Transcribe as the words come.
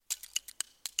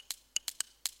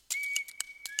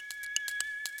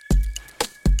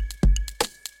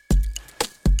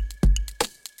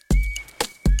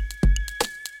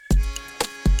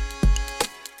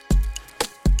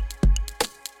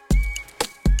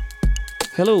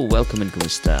Hello, welcome and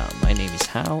kumusta? My name is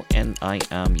Hao and I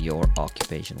am your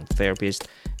occupational therapist,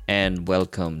 and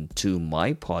welcome to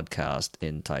my podcast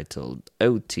entitled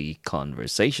OT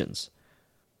Conversations.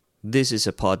 This is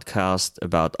a podcast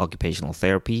about occupational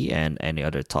therapy and any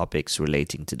other topics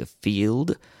relating to the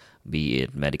field, be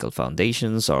it medical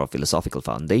foundations or philosophical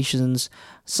foundations,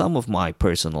 some of my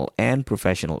personal and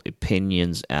professional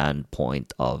opinions and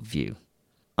point of view.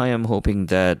 I am hoping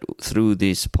that through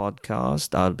this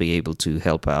podcast, I'll be able to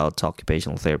help out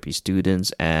occupational therapy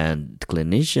students and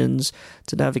clinicians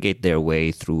to navigate their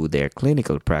way through their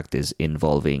clinical practice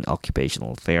involving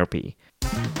occupational therapy.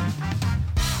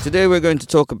 Today, we're going to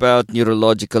talk about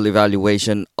neurological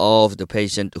evaluation of the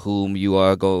patient whom you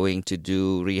are going to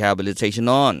do rehabilitation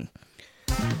on.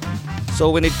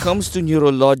 So, when it comes to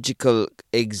neurological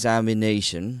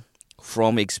examination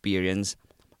from experience,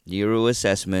 neuro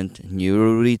assessment,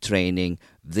 neuro retraining,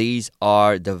 these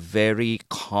are the very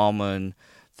common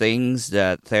things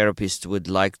that therapists would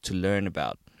like to learn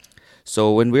about.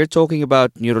 So when we're talking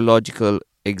about neurological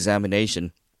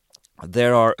examination,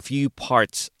 there are a few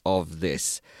parts of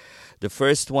this. The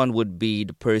first one would be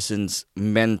the person's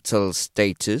mental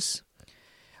status.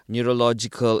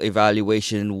 Neurological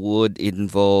evaluation would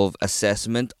involve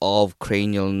assessment of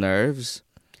cranial nerves.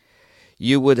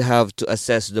 You would have to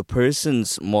assess the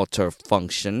person's motor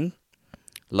function,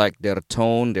 like their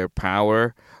tone, their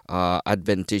power,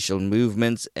 adventitial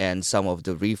movements, and some of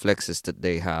the reflexes that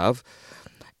they have.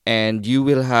 And you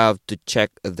will have to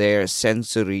check their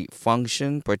sensory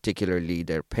function, particularly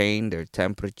their pain, their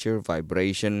temperature,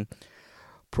 vibration,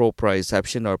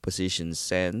 proprioception or position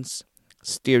sense,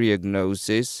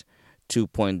 stereognosis,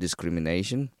 2-point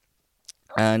discrimination.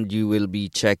 And you will be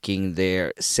checking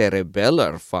their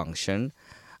cerebellar function.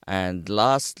 And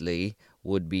lastly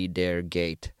would be their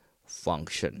gait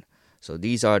function. So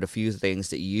these are the few things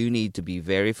that you need to be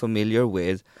very familiar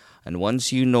with. And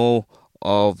once you know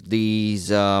of these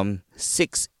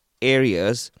 6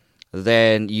 areas,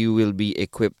 then you will be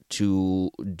equipped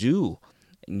to do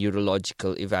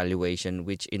neurological evaluation,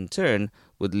 which in turn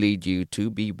would lead you to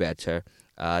be better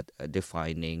at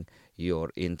defining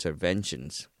your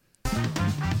interventions.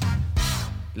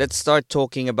 Let's start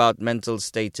talking about mental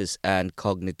status and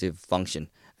cognitive function.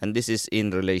 And this is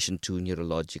in relation to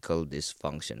neurological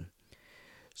dysfunction.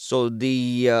 So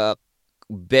the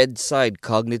bedside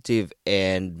cognitive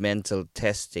and mental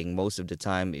testing, most of the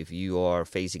time if you are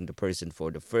facing the person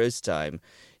for the first time,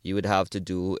 you would have to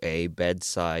do a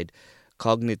bedside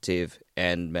cognitive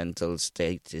and mental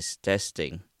status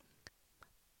testing.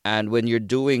 And when you're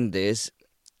doing this,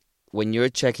 when you're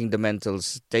checking the mental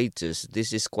status,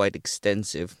 this is quite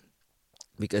extensive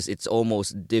because it's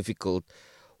almost difficult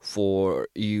for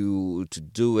you to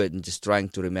do it and just trying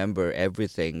to remember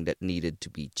everything that needed to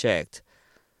be checked.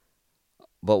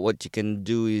 But what you can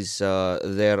do is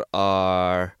there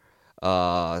are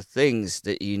things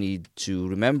that you need to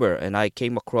remember. And I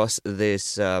came across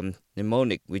this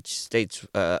mnemonic which states,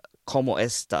 "Como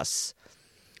estas?"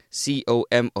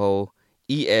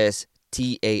 COMOESTAS.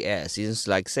 It's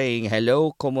like saying,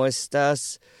 hello, ¿cómo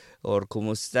estás? Or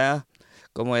 ¿cómo está?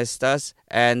 ¿Cómo estás?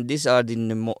 And these are the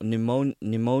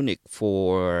mnemonic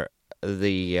for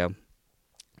the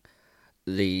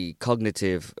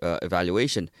cognitive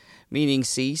evaluation. Meaning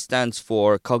C stands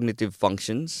for cognitive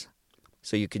functions.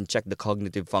 So you can check the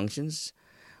cognitive functions.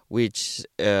 Which,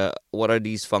 what are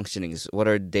these functionings? What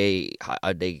are they?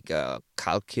 Are they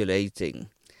calculating?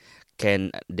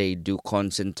 Can they do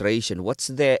concentration? What's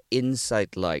their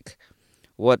insight like?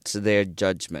 What's their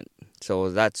judgment?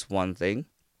 So that's one thing.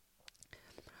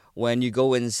 When you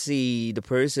go and see the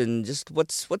person, just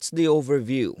what's the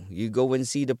overview? You go and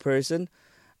see the person,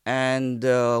 and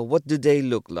what do they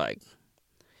look like?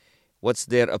 What's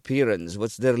their appearance?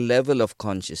 What's their level of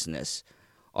consciousness?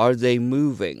 Are they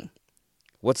moving?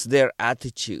 What's their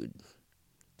attitude?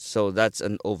 So that's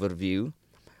an overview.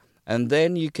 And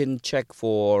then you can check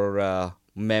for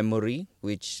memory,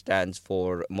 which stands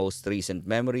for most recent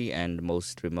memory and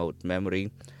most remote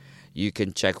memory. You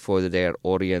can check for their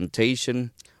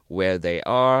orientation, where they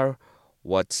are,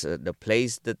 what's the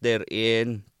place that they're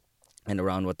in, and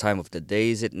around what time of the day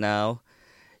is it now.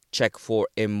 Check for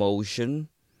emotion.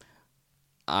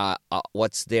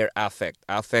 What's their affect?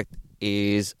 Affect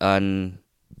is an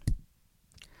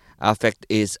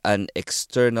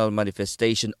external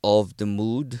manifestation of the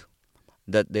mood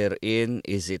that they're in.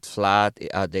 Is it flat?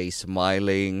 Are they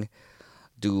smiling?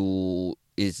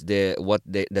 Is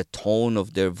the tone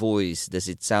of their voice? Does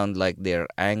it sound like they're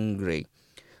angry?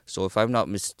 So if I'm not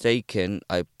mistaken,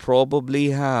 I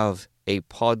probably have a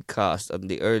podcast on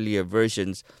the earlier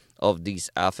versions of these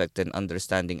affect and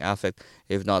understanding affect.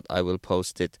 If not, I will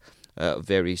post it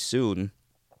very soon,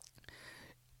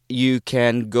 you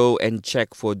can go and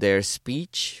check for their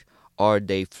speech. Are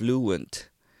they fluent?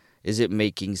 Is it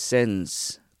making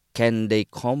sense? Can they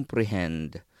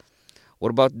comprehend? What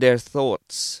about their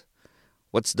thoughts?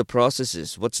 What's the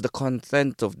processes? What's the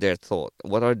content of their thought?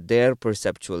 What are their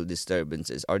perceptual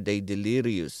disturbances? Are they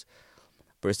delirious?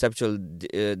 Perceptual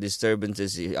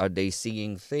disturbances, are they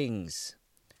seeing things?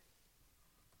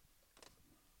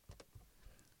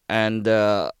 And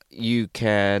you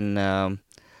can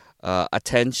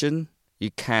attention,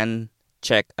 you can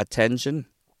check attention.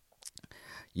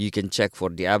 You can check for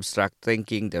the abstract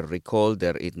thinking, their recall,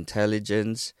 their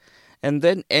intelligence, and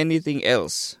then anything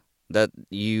else that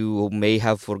you may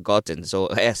have forgotten. So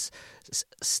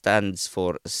stands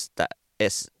for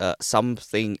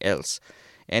something else.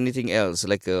 Anything else,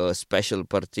 like a special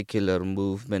particular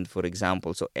movement, for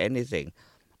example. So anything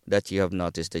that you have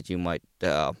noticed that you might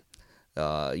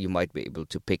be able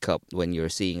to pick up when you're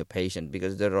seeing a patient,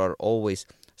 because there are always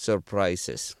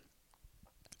surprises.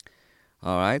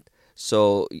 All right.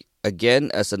 So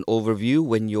again, as an overview,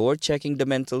 when you're checking the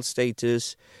mental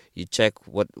status, you check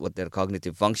what their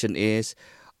cognitive function is,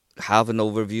 have an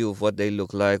overview of what they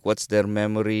look like, what's their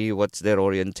memory, what's their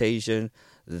orientation,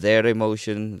 their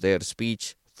emotion, their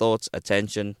speech, thoughts,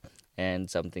 attention, and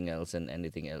something else and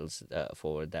anything else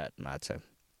for that matter.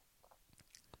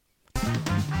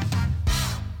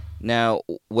 Now,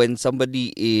 when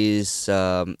somebody is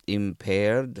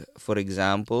impaired, for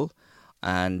example,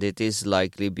 and it is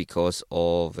likely because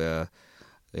of,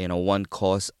 one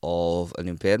cause of an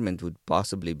impairment would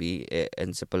possibly be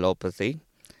encephalopathy,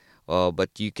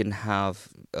 but you can have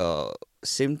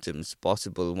symptoms.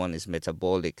 Possible one is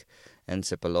metabolic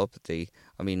encephalopathy.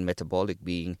 I mean, metabolic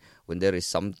being when there is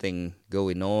something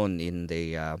going on in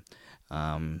the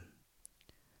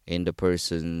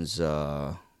person's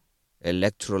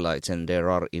electrolytes and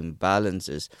there are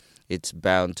imbalances. It's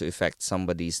bound to affect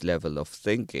somebody's level of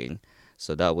thinking.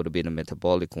 So that would have been a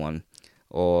metabolic one.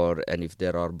 And if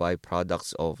there are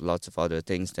byproducts of lots of other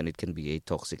things, then it can be a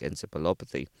toxic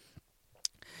encephalopathy.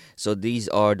 So these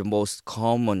are the most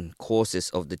common causes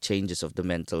of the changes of the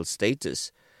mental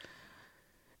status.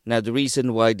 Now, the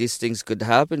reason why these things could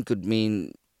happen could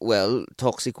mean, well,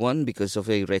 toxic one because of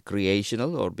a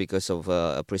recreational or because of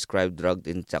a prescribed drug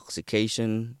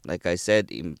intoxication. Like I said,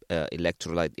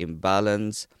 electrolyte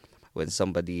imbalance when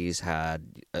somebody is had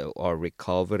or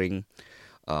recovering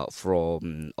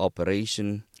from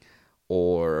operation,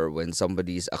 or when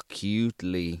somebody is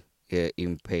acutely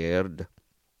impaired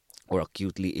or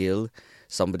acutely ill.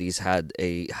 Somebody's had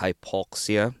a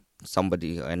hypoxia.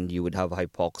 And you would have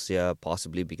hypoxia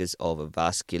possibly because of a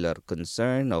vascular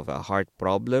concern, of a heart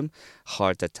problem,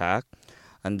 heart attack.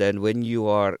 And then when you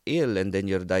are ill and then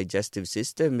your digestive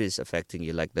system is affecting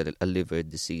you, like a liver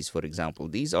disease, for example,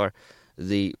 these are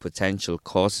the potential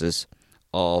causes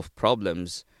of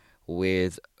problems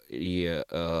with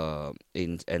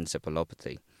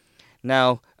encephalopathy.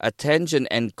 Now, attention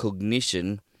and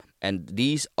cognition, and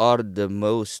these are the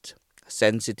most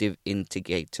sensitive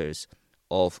indicators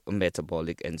of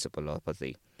metabolic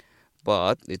encephalopathy.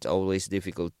 But it's always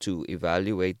difficult to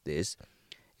evaluate this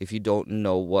if you don't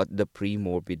know what the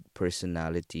premorbid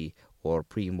personality or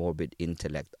premorbid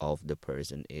intellect of the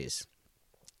person is.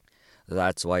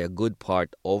 That's why a good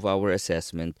part of our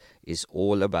assessment is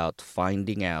all about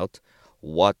finding out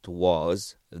what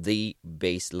was the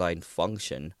baseline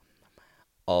function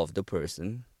of the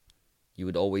person. You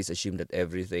would always assume that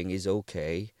everything is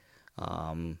okay.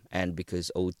 And because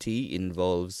OT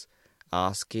involves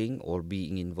asking or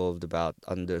being involved about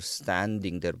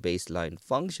understanding their baseline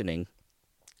functioning,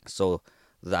 so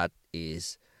that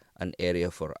is an area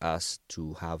for us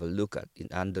to have a look at and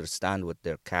understand what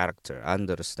their character,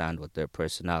 understand what their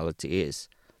personality is.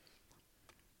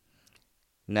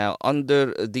 Now,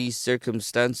 under these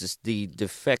circumstances, the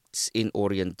defects in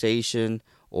orientation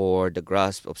or the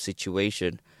grasp of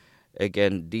situation,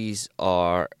 again, these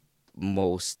are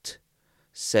most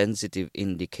sensitive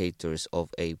indicators of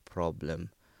a problem.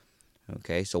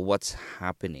 Okay, so what's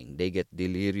happening? They get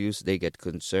delirious, they get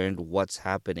concerned. What's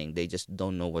happening? They just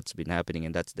don't know what's been happening,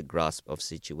 and that's the grasp of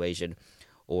situation,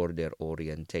 or their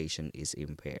orientation is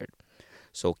impaired.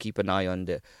 So keep an eye on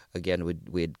with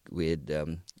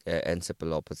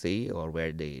encephalopathy, or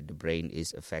where the brain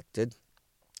is affected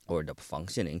or the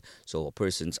functioning. So a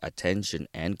person's attention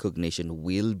and cognition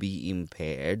will be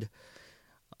impaired.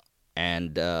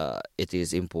 And it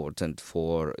is important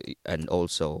so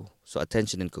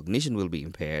attention and cognition will be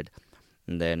impaired,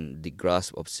 and then the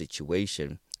grasp of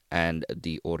situation and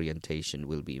the orientation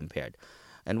will be impaired.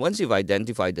 And once you've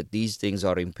identified that these things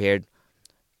are impaired,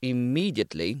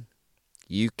 immediately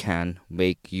you can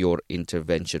make your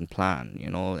intervention plan,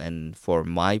 and for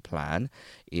my plan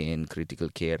in critical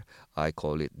care, I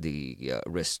call it the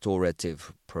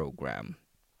restorative program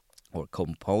or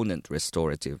component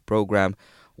restorative program,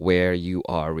 where you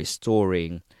are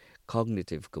restoring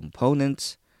cognitive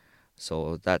components.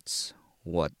 So that's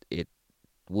what it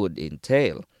would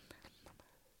entail.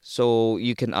 So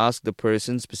you can ask the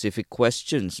person specific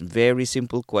questions, very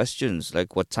simple questions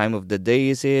like what time of the day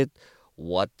is it?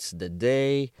 What's the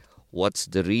day? What's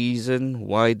the reason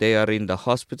why they are in the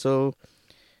hospital?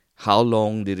 How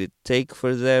long did it take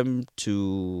for them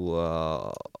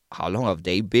to, how long have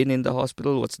they been in the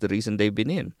hospital? What's the reason they've been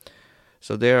in?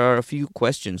 So there are a few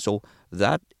questions. So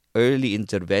that early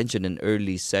intervention and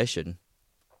early session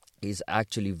is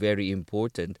actually very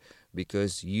important,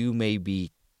 because you may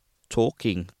be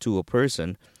talking to a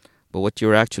person, but what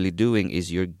you're actually doing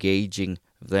is you're gauging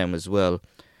them as well,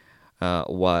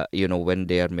 when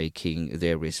they are making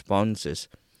their responses.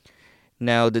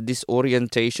 Now, the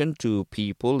disorientation to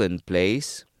people and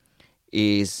place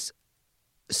is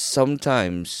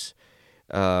sometimes,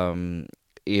 um,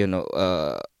 you know,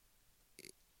 uh,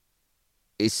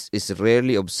 is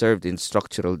rarely observed in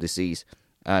structural disease,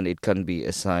 and it can be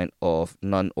a sign of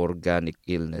non-organic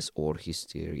illness or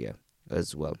hysteria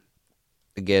as well.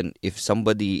 Again, if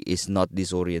somebody is not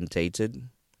disorientated,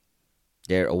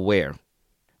 they're aware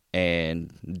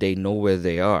and they know where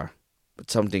they are, but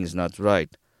something's not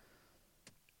right.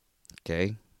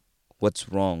 Okay, what's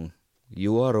wrong?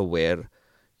 You are aware,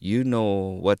 you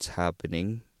know what's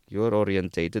happening, you're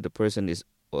orientated, the person is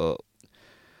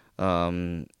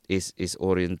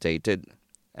orientated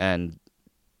and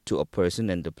to a person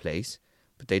and the place,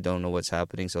 but they don't know what's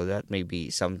happening. So that may be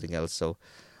something else. So,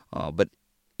 but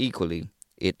equally,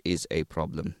 it is a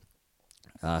problem.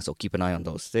 So keep an eye on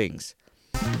those things.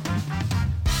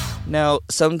 Now,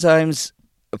 sometimes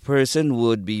a person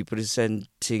would be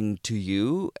presenting to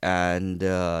you, and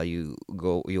you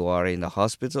are in a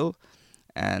hospital,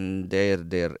 and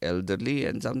they're elderly,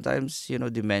 and sometimes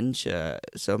dementia.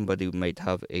 Somebody might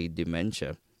have a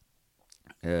dementia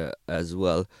as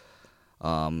well,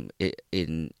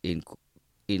 in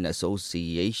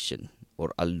association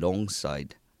or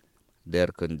alongside their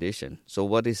condition. So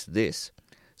what is this?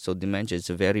 So dementia is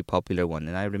a very popular one,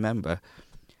 and I remember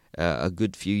a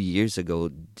good few years ago,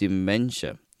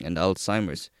 dementia and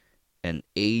Alzheimer's and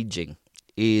aging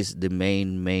is the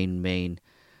main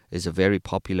is a very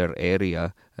popular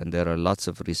area, and there are lots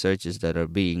of researches that are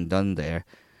being done there.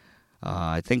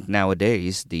 I think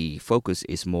nowadays the focus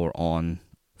is more on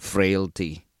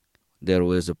frailty. There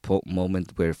was a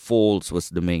moment where falls was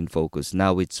the main focus.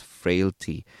 Now it's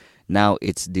frailty. Now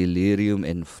it's delirium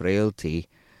and frailty,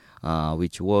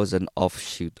 which was an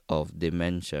offshoot of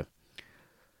dementia.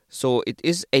 So it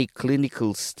is a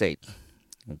clinical state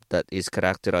that is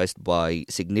characterized by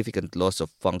significant loss of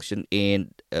function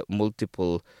in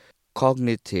multiple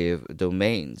cognitive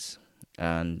domains.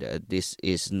 And this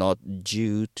is not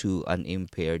due to an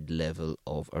impaired level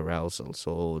of arousal.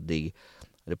 So the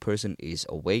person is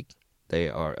awake, they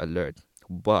are alert,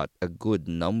 but a good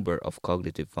number of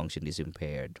cognitive function is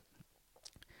impaired.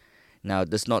 Now, it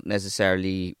does not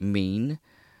necessarily mean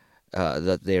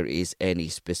that there is any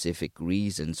specific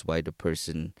reasons why the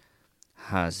person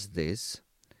has this.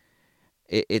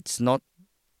 It's not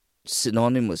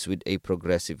synonymous with a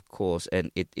progressive cause,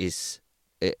 and it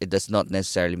does not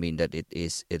necessarily mean that it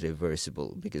is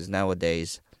irreversible, because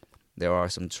nowadays there are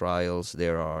some trials,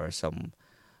 there are some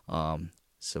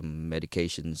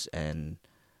medications and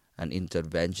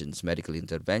interventions, medical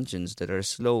interventions that are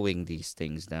slowing these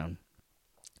things down.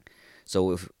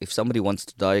 So if somebody wants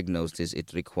to diagnose this,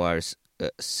 it requires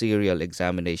serial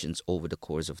examinations over the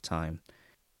course of time.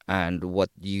 And what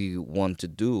you want to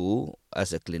do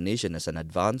as a clinician, as an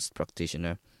advanced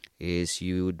practitioner, is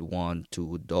you'd want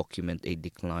to document a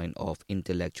decline of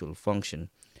intellectual function,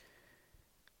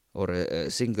 or a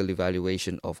single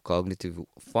evaluation of cognitive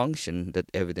function that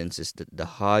evidences that the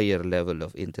higher level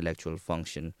of intellectual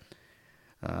function,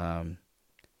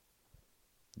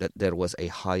 that there was a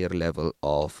higher level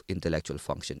of intellectual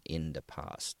function in the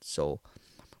past. So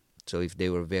if they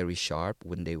were very sharp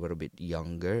when they were a bit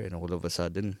younger, and all of a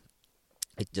sudden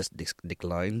it just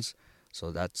declines,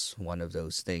 so that's one of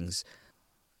those things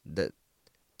that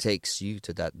takes you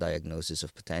to that diagnosis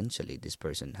of potentially this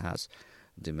person has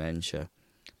dementia.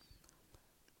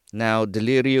 Now,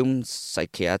 delirium,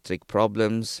 psychiatric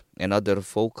problems, and other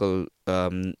focal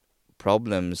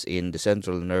problems in the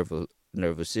central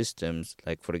nervous systems,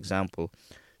 like, for example,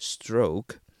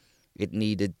 stroke, it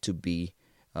needed to be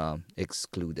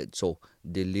excluded. So,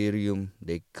 delirium,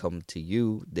 they come to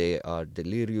you, they are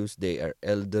delirious, they are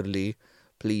elderly,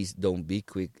 please don't be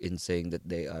quick in saying that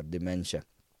they are dementia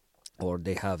or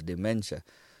they have dementia.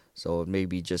 So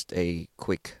maybe just a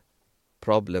quick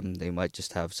problem. They might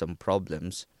just have some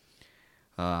problems.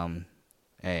 And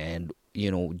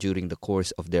during the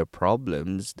course of their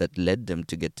problems that led them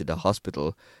to get to the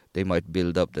hospital, they might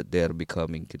build up that they're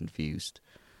becoming confused.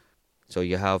 So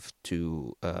you have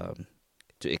to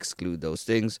exclude those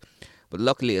things. But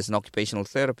luckily, as an occupational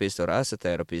therapist or as a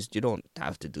therapist, you don't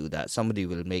have to do that. Somebody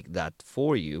will make that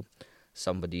for you.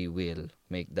 Somebody will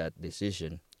make that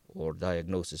decision or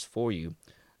diagnosis for you.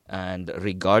 And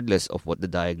regardless of what the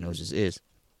diagnosis is,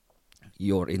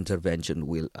 your intervention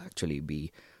will actually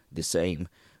be the same,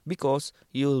 because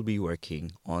you'll be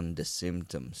working on the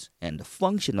symptoms and the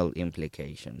functional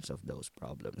implications of those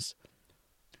problems.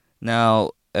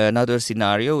 Now, another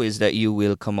scenario is that you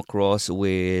will come across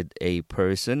with a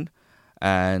person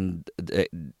and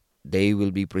they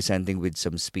will be presenting with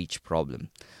some speech problem.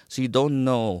 So you don't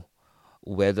know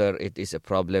whether it is a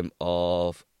problem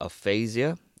of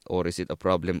aphasia or is it a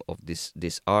problem of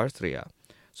dysarthria.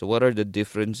 So what are the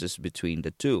differences between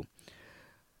the two?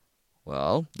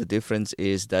 Well, the difference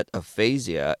is that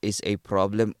aphasia is a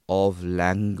problem of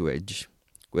language,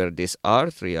 where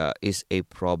dysarthria is a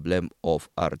problem of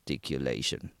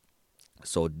articulation.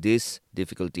 So this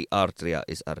difficulty, arthria,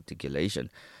 is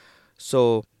articulation.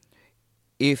 So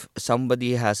if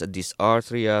somebody has a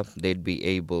dysarthria, they'd be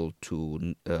able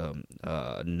to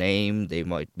name. They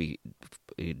might be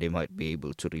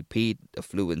able to repeat. The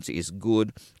fluency is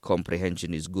good,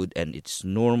 comprehension is good, and it's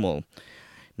normal.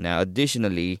 Now,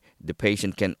 additionally, the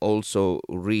patient can also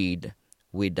read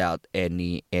without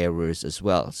any errors as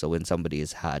well. So when somebody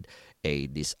has had a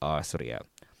dysarthria.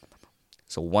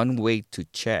 So one way to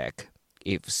check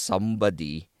if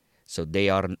somebody, so they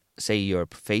are, say you're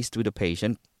faced with a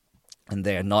patient and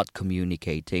they're not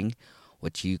communicating,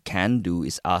 what you can do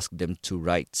is ask them to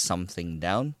write something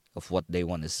down of what they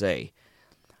want to say.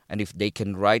 And if they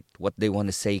can write what they want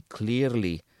to say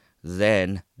clearly,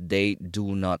 then they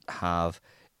do not have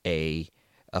a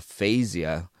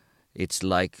aphasia. It's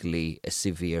likely a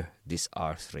severe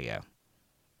dysarthria.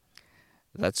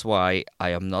 That's why I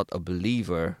am not a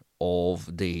believer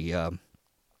of the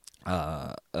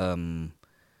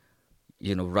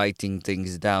writing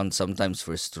things down sometimes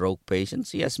for stroke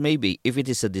patients. Yes, maybe. If it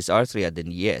is a dysarthria,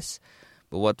 then yes.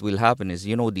 But what will happen is,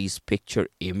 these picture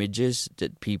images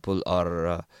that people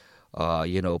are,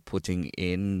 putting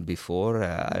in before.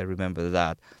 I remember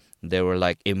that. There were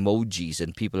like emojis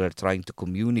and people are trying to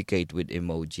communicate with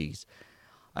emojis.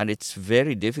 And it's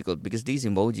very difficult because these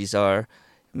emojis are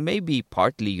maybe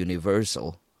partly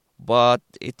universal, but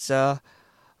it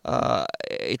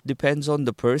depends on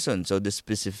the person. So the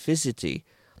specificity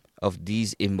of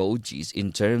these emojis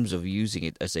in terms of using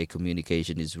it as a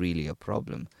communication is really a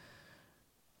problem.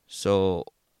 So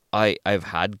I've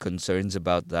had concerns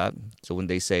about that. So when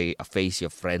they say aphasia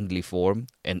friendly form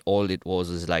and all it was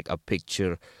is like a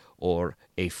picture or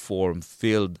a form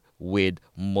filled with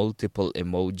multiple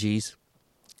emojis,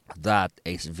 that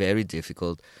is very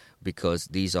difficult because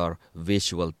these are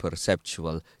visual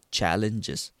perceptual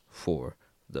challenges for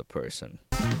the person.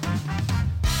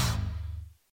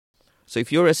 So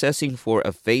if you're assessing for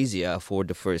aphasia for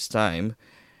the first time,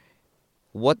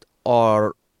 what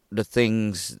are the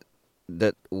things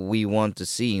that we want to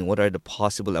see? What are the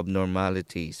possible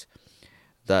abnormalities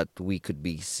that we could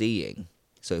be seeing?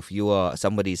 So if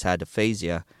somebody's had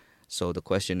aphasia, so the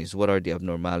question is, what are the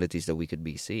abnormalities that we could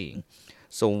be seeing?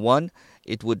 So one,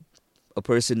 a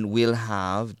person will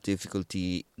have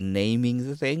difficulty naming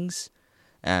the things,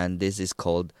 and this is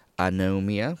called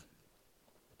anomia.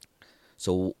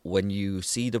 So when you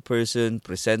see the person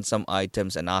present some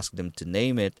items and ask them to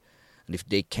name it, and if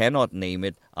they cannot name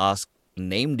it,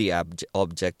 name the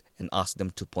object and ask them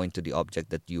to point to the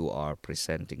object that you are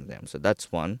presenting them. So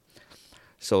that's one.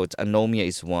 So anomia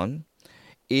is one.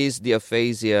 Is the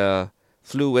aphasia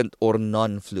fluent or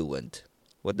non-fluent?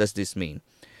 What does this mean?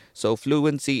 So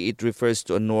fluency, it refers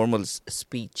to a normal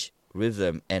speech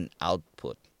rhythm and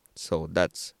output. So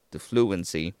that's the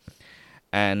fluency.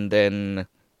 And then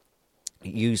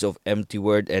use of empty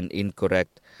word and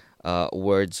incorrect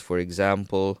words, for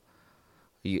example.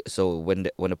 So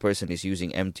when a person is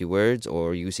using empty words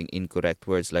or using incorrect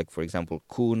words, like for example,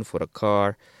 kun for a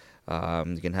car,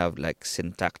 you can have like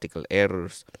syntactical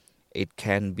errors. It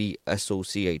can be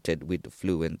associated with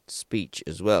fluent speech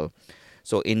as well.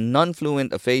 So in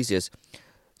non-fluent aphasias,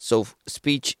 so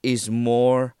speech is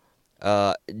more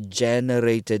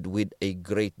generated with a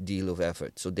great deal of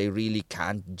effort. So they really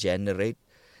can't generate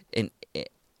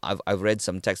I've read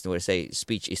some text where say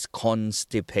speech is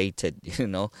constipated,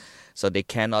 so they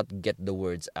cannot get the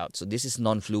words out. So this is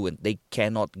non-fluent. They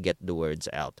cannot get the words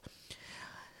out.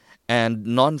 And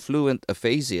non-fluent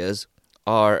aphasias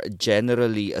are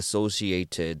generally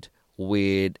associated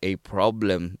with a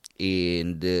problem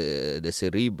in the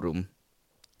cerebrum,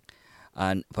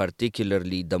 and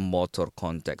particularly the motor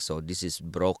context. So this is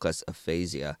Broca's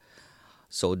aphasia.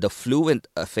 So the fluent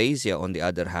aphasia, on the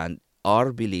other hand,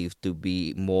 are believed to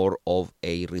be more of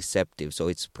a receptive. So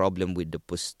it's problem with the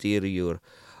posterior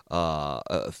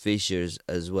fissures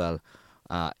as well.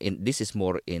 This is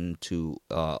more into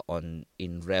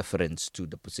in reference to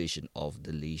the position of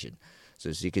the lesion. So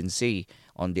as you can see,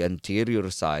 on the anterior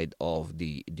side of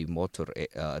the motor,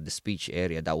 the speech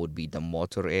area, that would be the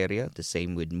motor area. The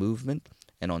same with movement.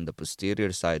 And on the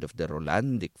posterior side of the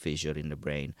Rolandic fissure in the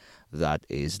brain, that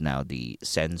is now the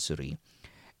sensory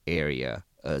area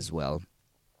as well.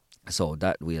 So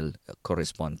that will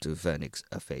correspond to Wernicke's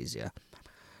aphasia.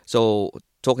 So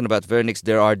talking about Wernicke's,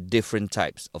 there are different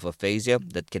types of aphasia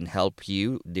that can help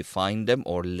you define them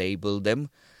or label them.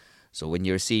 So when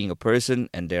you're seeing a person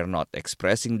and they're not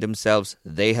expressing themselves,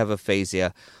 they have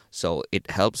aphasia. So it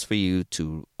helps for you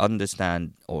to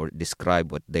understand or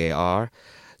describe what they are.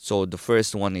 So the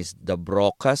first one is the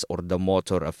Broca's or the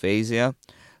motor aphasia.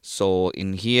 So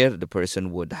in here, the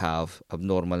person would have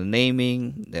abnormal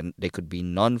naming, then they could be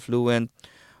non-fluent,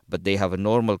 but they have a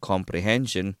normal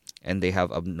comprehension and they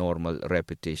have abnormal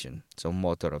repetition. So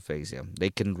motor aphasia. They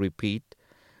can repeat.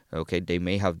 Okay, they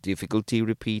may have difficulty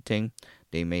repeating.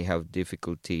 They may have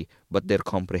difficulty, but their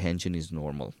comprehension is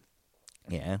normal.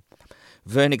 Yeah.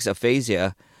 Wernicke's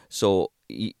aphasia, so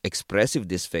expressive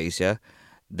dysphasia,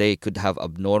 they could have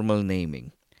abnormal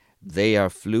naming. They are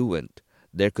fluent.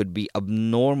 There could be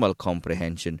abnormal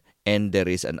comprehension, and there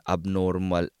is an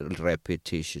abnormal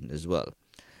repetition as well.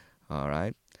 All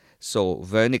right. So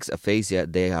Wernicke's aphasia,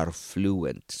 they are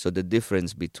fluent. So the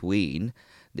difference between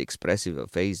the expressive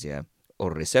aphasia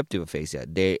or receptive aphasia,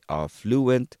 they are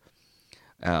fluent,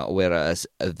 whereas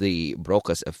the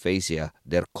Broca's aphasia,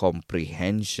 their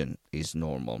comprehension is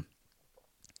normal.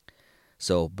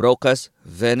 So Broca's,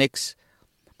 Wernicke's,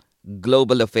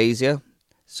 global aphasia.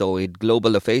 So in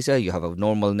global aphasia, you have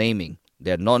abnormal naming.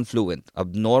 They're non-fluent,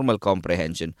 abnormal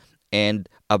comprehension, and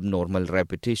abnormal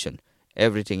repetition.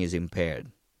 Everything is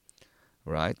impaired,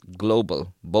 right?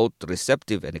 Global, both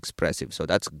receptive and expressive. So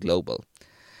that's global.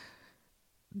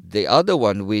 The other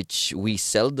one, which we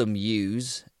seldom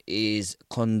use, is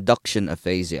conduction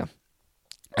aphasia.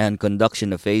 And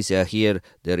conduction aphasia, here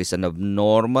there is an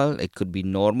abnormal, it could be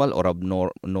normal or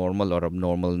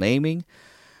abnormal naming.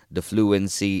 The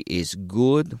fluency is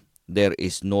good. There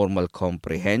is normal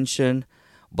comprehension,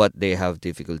 but they have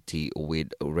difficulty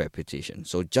with repetition.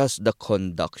 So just the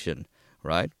conduction,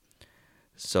 right?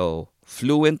 So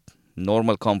fluent,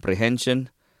 normal comprehension,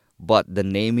 but the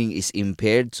naming is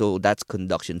impaired, so that's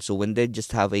conduction. So when they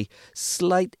just have a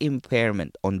slight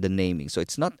impairment on the naming, so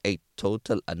it's not a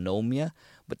total anomia,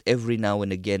 but every now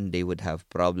and again they would have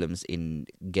problems in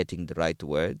getting the right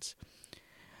words.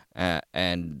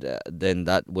 And then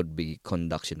that would be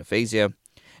conduction aphasia.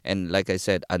 And like I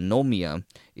said, anomia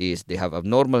is they have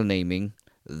abnormal naming,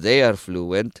 they are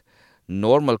fluent,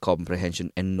 normal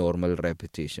comprehension, and normal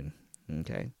repetition.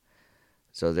 Okay,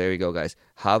 so there you go, guys.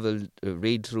 Have a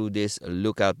read through this,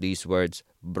 look out these words: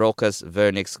 Broca's,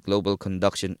 Wernicke's, global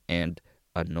conduction, and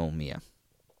anomia.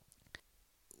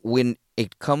 When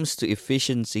it comes to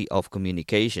efficiency of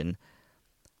communication,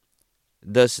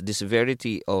 does the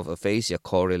severity of aphasia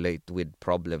correlate with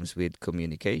problems with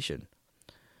communication?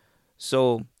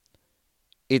 So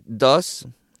it does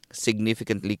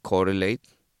significantly correlate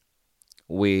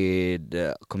with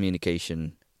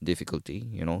communication difficulty,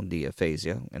 the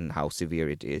aphasia and how severe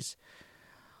it is.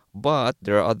 But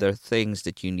there are other things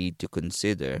that you need to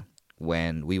consider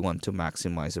when we want to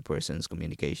maximize a person's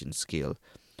communication skill,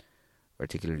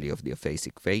 particularly of the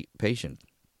aphasic patient.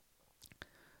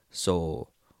 So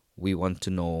we want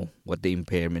to know what the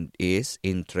impairment is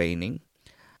in training.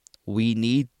 We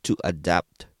need to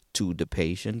adapt to the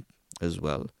patient as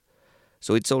well.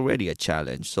 So it's already a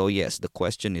challenge. So yes, the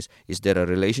question is there a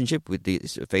relationship with the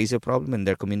aphasia problem and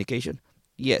their communication?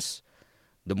 Yes.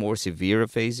 The more severe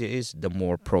aphasia is, the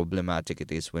more problematic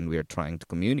it is when we are trying to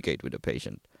communicate with the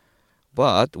patient.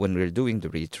 But when we're doing the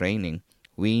retraining,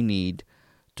 we need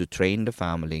to train the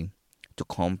family to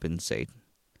compensate.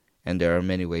 And there are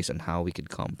many ways on how we can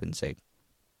compensate.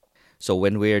 So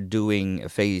when we're doing a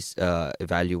phase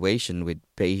evaluation with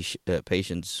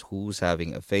patients who's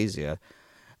having aphasia,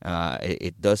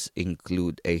 it does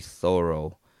include a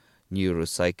thorough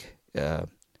neuropsych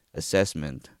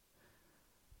assessment.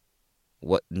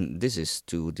 What this is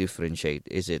to differentiate: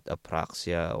 is it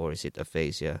apraxia or is it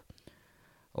aphasia,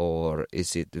 or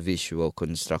is it visual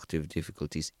constructive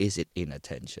difficulties? Is it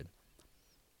inattention?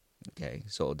 Okay,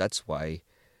 so that's why,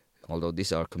 although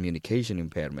these are communication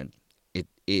impairment, it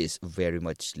is very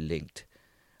much linked,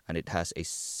 and it has a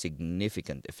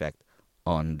significant effect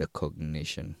on the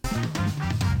cognition.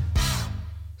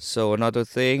 So another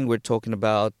thing, we're talking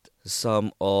about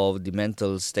some of the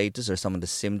mental status or some of the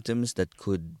symptoms that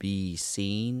could be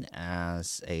seen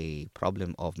as a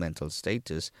problem of mental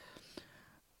status,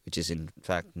 which is in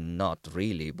fact not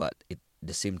really, but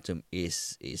the symptom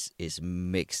is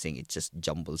mixing. It just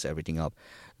jumbles everything up.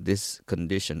 This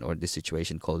condition or this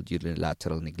situation called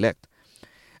unilateral neglect.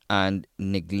 And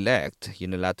neglect,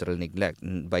 unilateral neglect,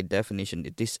 by definition,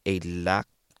 it is a lack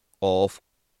of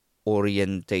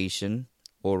orientation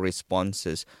or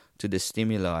responses to the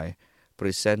stimuli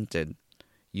presented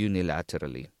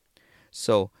unilaterally.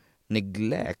 So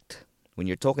neglect, when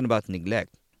you're talking about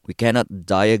neglect, we cannot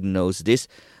diagnose this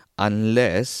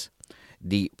unless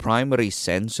the primary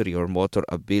sensory or motor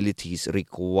abilities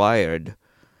required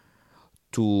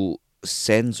to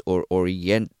sense or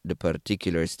orient the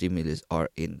particular stimulus are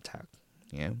intact.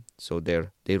 Yeah, so they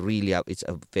really have, it's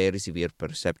a very severe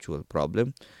perceptual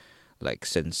problem. Like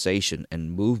sensation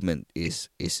and movement is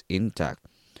intact,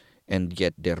 and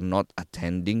yet they're not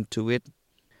attending to it.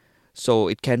 So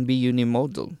it can be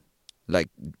unimodal, like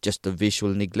just a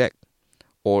visual neglect,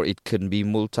 or it can be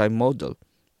multimodal,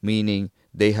 meaning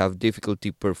they have difficulty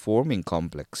performing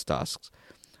complex tasks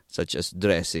such as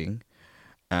dressing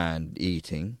and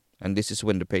eating, and this is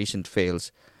when the patient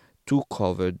fails to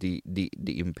cover the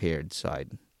impaired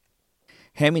side.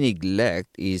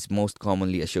 Hemi-neglect is most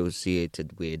commonly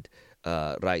associated with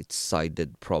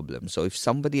right-sided problems. So if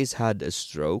somebody has had a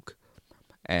stroke,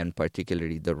 and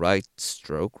particularly the right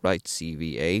stroke, right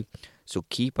CVA, so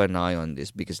keep an eye on this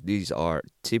because these are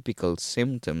typical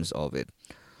symptoms of it.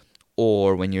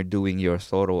 Or when you're doing your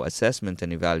thorough assessment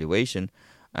and evaluation,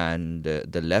 and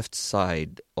the left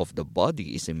side of the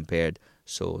body is impaired,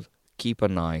 so keep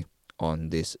an eye on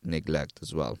this neglect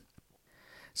as well.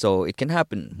 So it can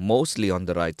happen mostly on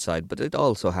the right side, but it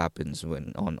also happens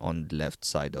when on the left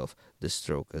side of the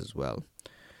stroke as well.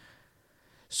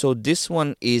 So this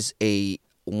one is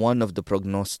one of the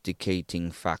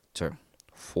prognosticating factor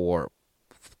for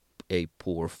a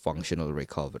poor functional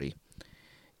recovery.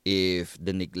 If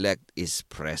the neglect is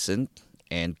present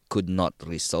and could not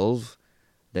resolve,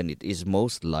 then it is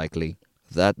most likely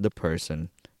that the person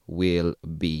will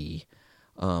be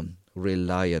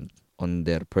reliant on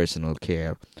their personal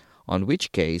care, on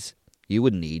which case you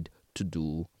would need to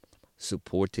do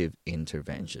supportive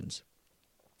interventions.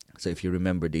 So if you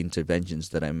remember the interventions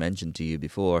that I mentioned to you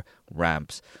before,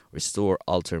 RAMPs, restore,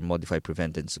 alter, modify,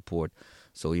 prevent, and support,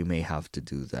 so you may have to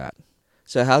do that.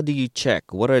 So how do you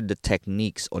check? What are the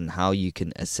techniques on how you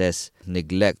can assess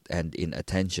neglect and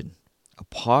inattention?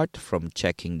 Apart from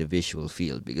checking the visual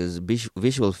field, because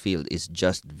visual field is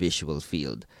just visual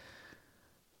field.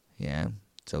 Yeah,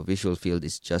 so visual field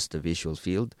is just a visual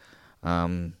field.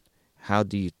 How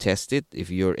do you test it if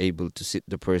you're able to sit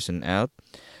the person out?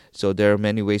 So there are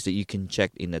many ways that you can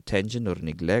check inattention or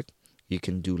neglect. You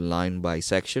can do line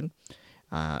bisection.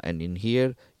 And in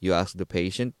here, you ask the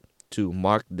patient to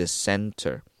mark the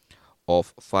center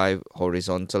of 5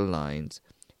 horizontal lines.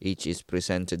 Each is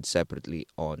presented separately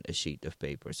on a sheet of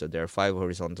paper. So there are 5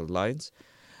 horizontal lines,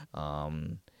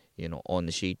 on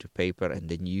a sheet of paper, and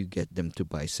then you get them to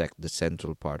bisect the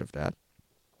central part of that.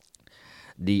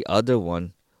 The other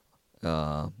one,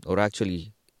 or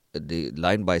actually, the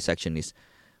line bisection is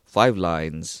 5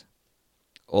 lines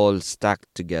all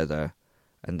stacked together,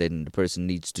 and then the person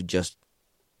needs to just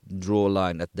draw a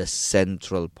line at the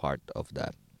central part of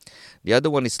that. The other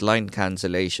one is line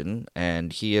cancellation,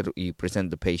 and here you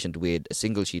present the patient with a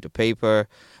single sheet of paper,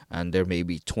 and there may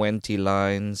be 20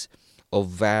 lines of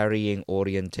varying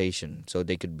orientation. So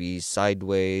they could be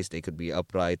sideways, they could be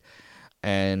upright,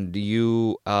 and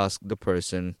you ask the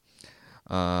person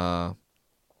to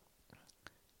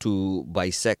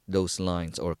bisect those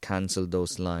lines or cancel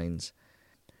those lines.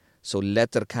 So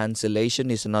letter cancellation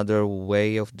is another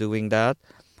way of doing that.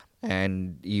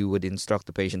 And you would instruct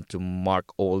the patient to mark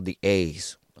all the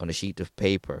A's on a sheet of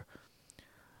paper.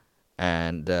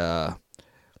 And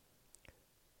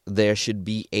there should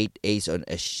be 8 A's on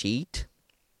a sheet,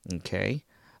 okay,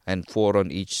 and 4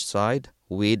 on each side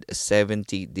with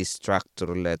 70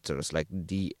 distractor letters like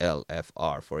D, L, F,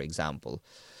 R, for example.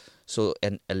 So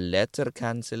a letter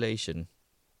cancellation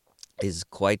is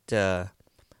quite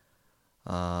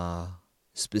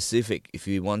specific if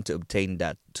you want to obtain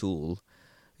that tool.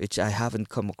 which I haven't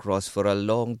come across for a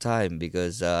long time,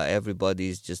 because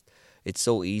everybody's just, it's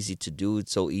so easy to do,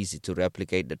 it's so easy to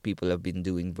replicate, that people have been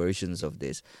doing versions of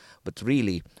this. But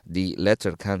really, the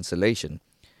letter cancellation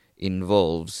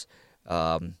involves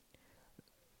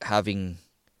having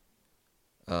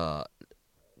to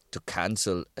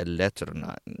cancel a letter.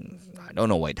 I don't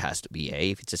know why it has to be A,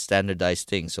 if it's a standardized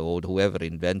thing. So whoever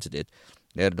invented it,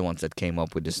 they're the ones that came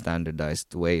up with the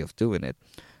standardized way of doing it.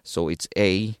 So it's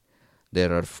A.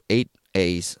 There are 8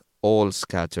 A's all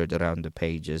scattered around the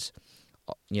pages,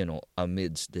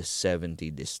 amidst the 70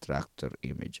 distractor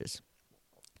images.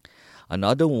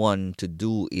 Another one to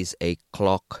do is a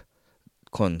clock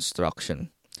construction.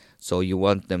 So you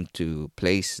want them to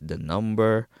place the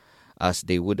number as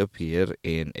they would appear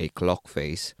in a clock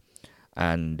face,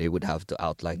 and they would have to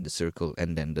outline the circle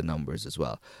and then the numbers as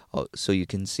well. So you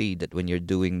can see that when you're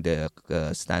doing the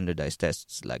standardized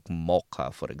tests like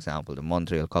MOCA, for example, the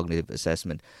Montreal Cognitive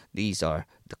Assessment, these are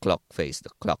the clock face, the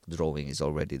clock drawing is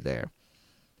already there.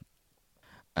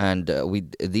 And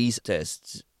with these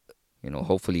tests,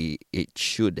 hopefully it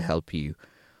should help you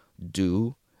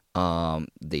do or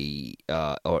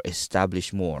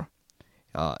establish more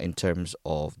in terms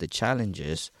of the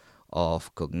challenges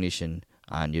of cognition,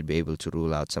 and you'd be able to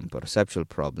rule out some perceptual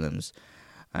problems.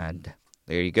 And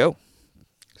there you go.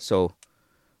 So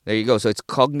it's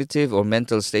cognitive or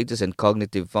mental status and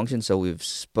cognitive function. So we've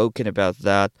spoken about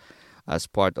that as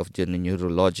part of the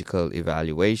neurological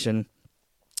evaluation.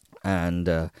 And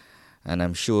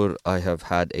I'm sure I have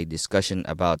had a discussion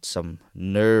about some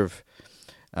nerve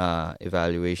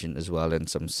evaluation as well, and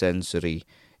some sensory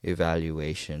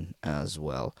evaluation as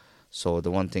well. So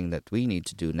the one thing that we need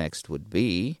to do next would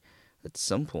be, at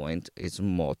some point, is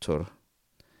motor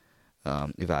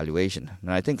evaluation.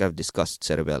 And I think I've discussed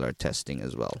cerebellar testing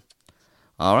as well.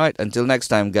 All right, until next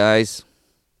time, guys.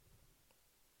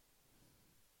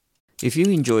 If you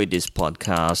enjoyed this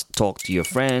podcast, talk to your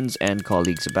friends and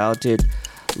colleagues about it.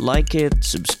 Like it,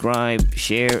 subscribe,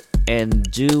 share, and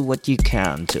do what you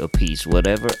can to appease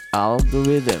whatever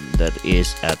algorithm that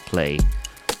is at play.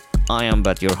 I am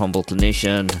but your humble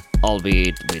clinician,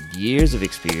 albeit with years of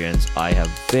experience. I have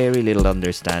very little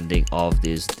understanding of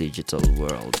this digital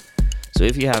world. So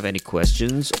if you have any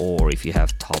questions, or if you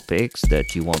have topics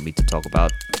that you want me to talk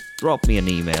about, drop me an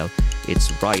email.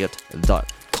 It's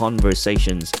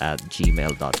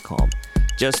riot.conversations@gmail.com.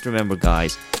 Just remember,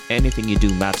 guys, anything you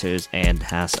do matters and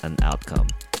has an outcome.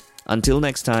 Until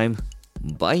next time,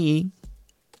 bye.